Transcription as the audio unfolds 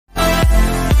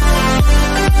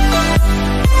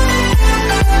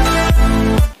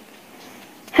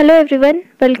Hello everyone,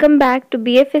 welcome back to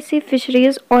bfsc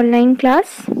Fisheries online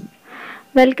class.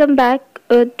 Welcome back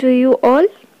to you all.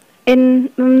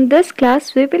 In this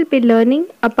class, we will be learning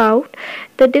about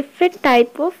the different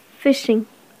type of fishing.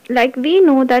 Like we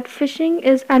know that fishing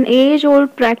is an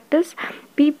age-old practice.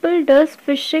 People does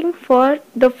fishing for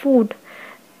the food.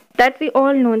 That we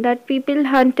all know that people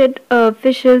hunted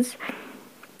fishes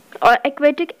or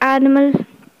aquatic animal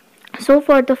so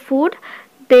for the food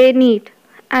they need,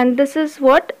 and this is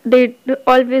what they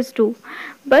always do.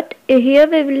 But here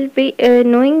we will be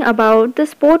knowing about the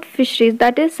sport fisheries,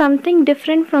 that is something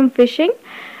different from fishing,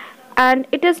 and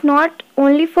it is not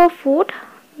only for food.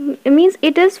 It means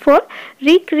it is for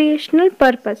recreational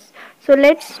purpose. So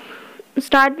let's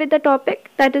start with the topic,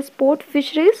 that is sport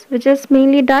fisheries, which is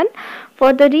mainly done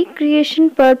for the recreation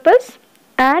purpose.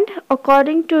 And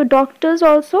according to doctors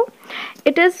also,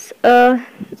 it is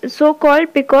so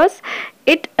called because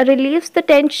it relieves the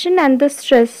tension and the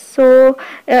stress. So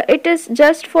it is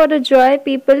just for the joy,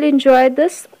 people enjoy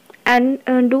this and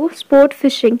do sport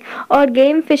fishing or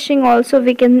game fishing also,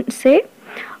 we can say.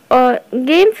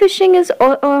 Game fishing is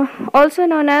also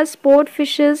known as sport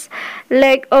fishes,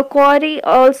 like a quarry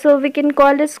also we can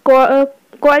call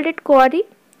it quarry,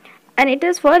 and it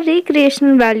is for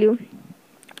recreational value.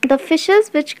 The fishes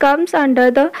which comes under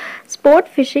the sport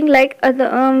fishing, like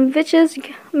which is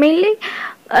mainly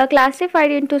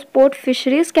classified into sport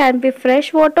fisheries, can be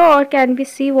freshwater or can be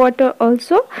seawater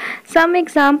also. Some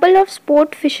example of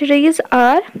sport fisheries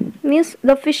are, means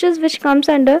the fishes which comes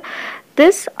under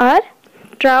this are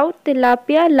trout,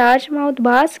 tilapia, largemouth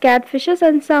bass, catfishes,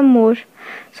 and some more.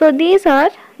 So these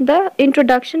are the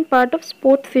introduction part of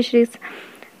sport fisheries.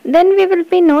 Then we will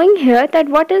be knowing here that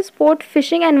what is sport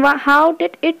fishing and how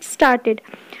did it started.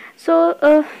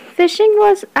 So fishing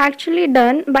was actually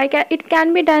done by it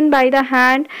can be done by the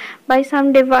hand, by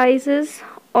some devices,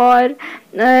 or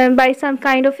by some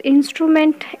kind of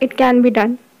instrument it can be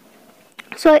done.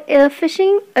 So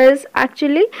fishing is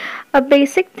actually a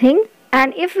basic thing,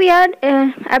 and if we are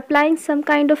applying some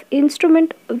kind of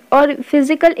instrument or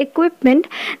physical equipment,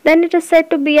 then it is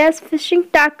said to be as fishing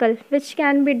tackle, which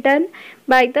can be done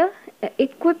by the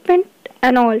equipment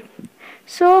and all.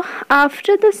 So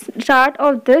after the start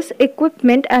of this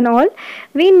equipment and all,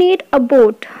 we need a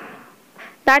boat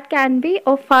that can be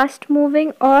of fast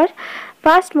moving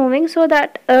so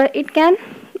that it can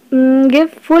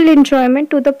give full enjoyment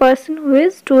to the person who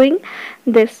is doing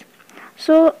this.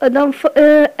 So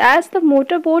as the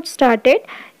motorboat started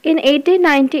in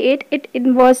 1898, it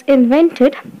was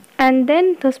invented, and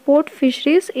then the sport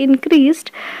fisheries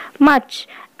increased much.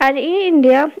 And in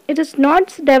India, it is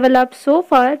not developed so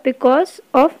far because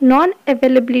of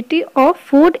non-availability of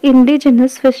food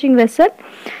indigenous fishing vessel,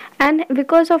 and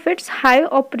because of its high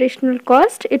operational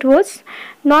cost, it was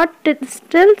not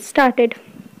still started.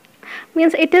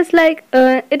 Means it is like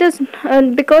it is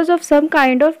because of some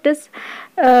kind of this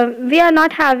we are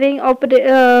not having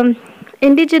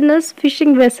indigenous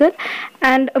fishing vessel,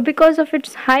 and because of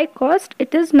its high cost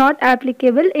it is not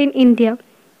applicable in India.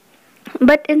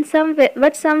 But in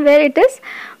somewhere it is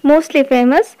mostly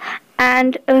famous,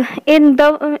 and in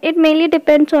the it mainly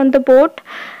depends on the boat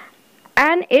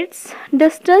and its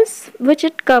distance which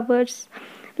it covers.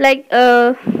 Like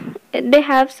they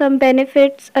have some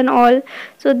benefits and all.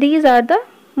 So these are the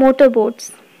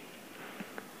motorboats.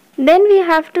 Then we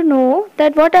have to know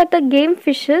that what are the game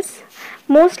fishes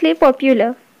mostly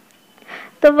popular.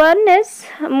 The one is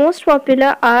most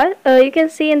popular are you can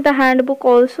see in the handbook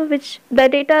also, which the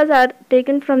data are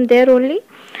taken from there only.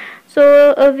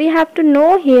 So we have to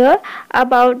know here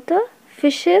about the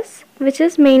fishes which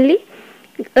is mainly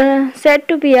said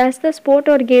to be as the sport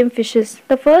or game fishes.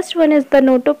 The first one is the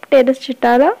Notopterus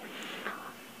chitala,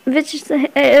 which is,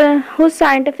 whose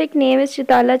scientific name is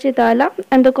Chitala chitala,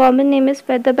 and the common name is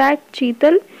featherback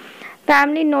cheetal,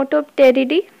 family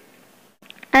Notopteridae.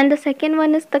 And the second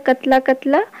one is the Katla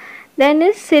katla. Then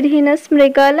is Sirhinus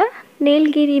mrigala,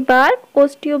 Nilgiri barb,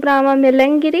 Osteobrama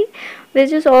melangiri,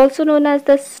 which is also known as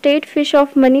the state fish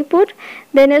of Manipur.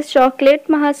 Then is chocolate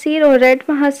mahasir or red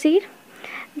mahasir.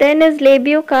 Then is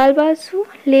Labio kalbasu,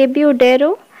 Labio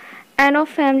dero, and of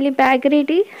family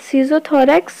Bagridae,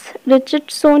 Schizothorax,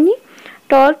 Richardsoni,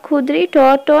 Tor khudri,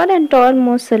 Tor, and Tor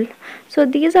mossel. So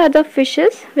these are the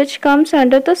fishes which comes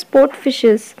under the sport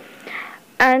fishes.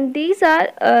 And these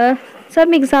are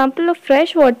some example of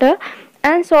freshwater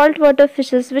and saltwater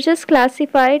fishes which is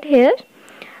classified here,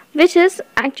 which is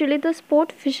actually the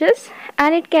sport fishes,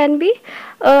 and it can be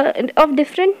of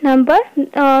different number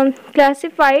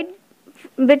classified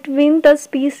between the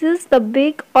species, the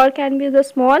big or can be the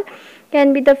small,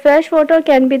 can be the fresh water,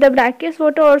 can be the brackish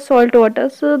water or salt water.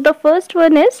 So the first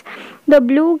one is the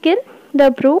bluegill,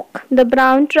 the brook, the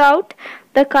brown trout,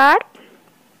 the carp,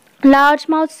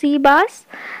 largemouth sea bass,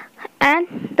 and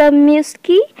the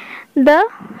muskie, the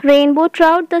rainbow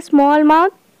trout, the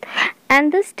smallmouth,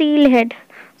 and the steelhead.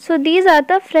 So these are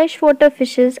the freshwater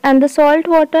fishes, and the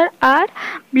saltwater are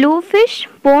bluefish,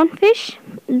 bonefish,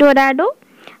 dorado,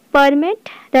 permit,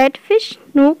 redfish,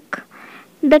 snook,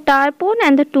 the tarpon,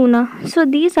 and the tuna. So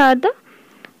these are the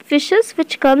fishes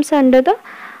which comes under the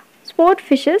sport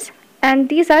fishes, and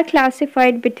these are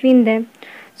classified between them.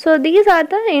 So these are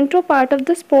the intro part of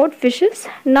the sport fishes.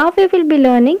 Now we will be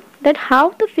learning that how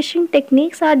the fishing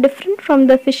techniques are different from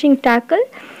the fishing tackle,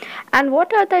 and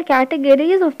what are the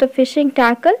categories of the fishing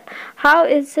tackle, how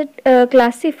is it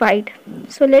classified.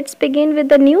 So let's begin with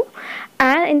the new,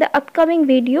 and in the upcoming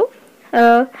video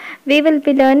we will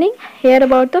be learning here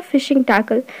about the fishing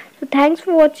tackle. So thanks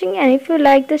for watching, and if you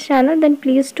like this channel then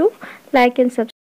please do like and subscribe.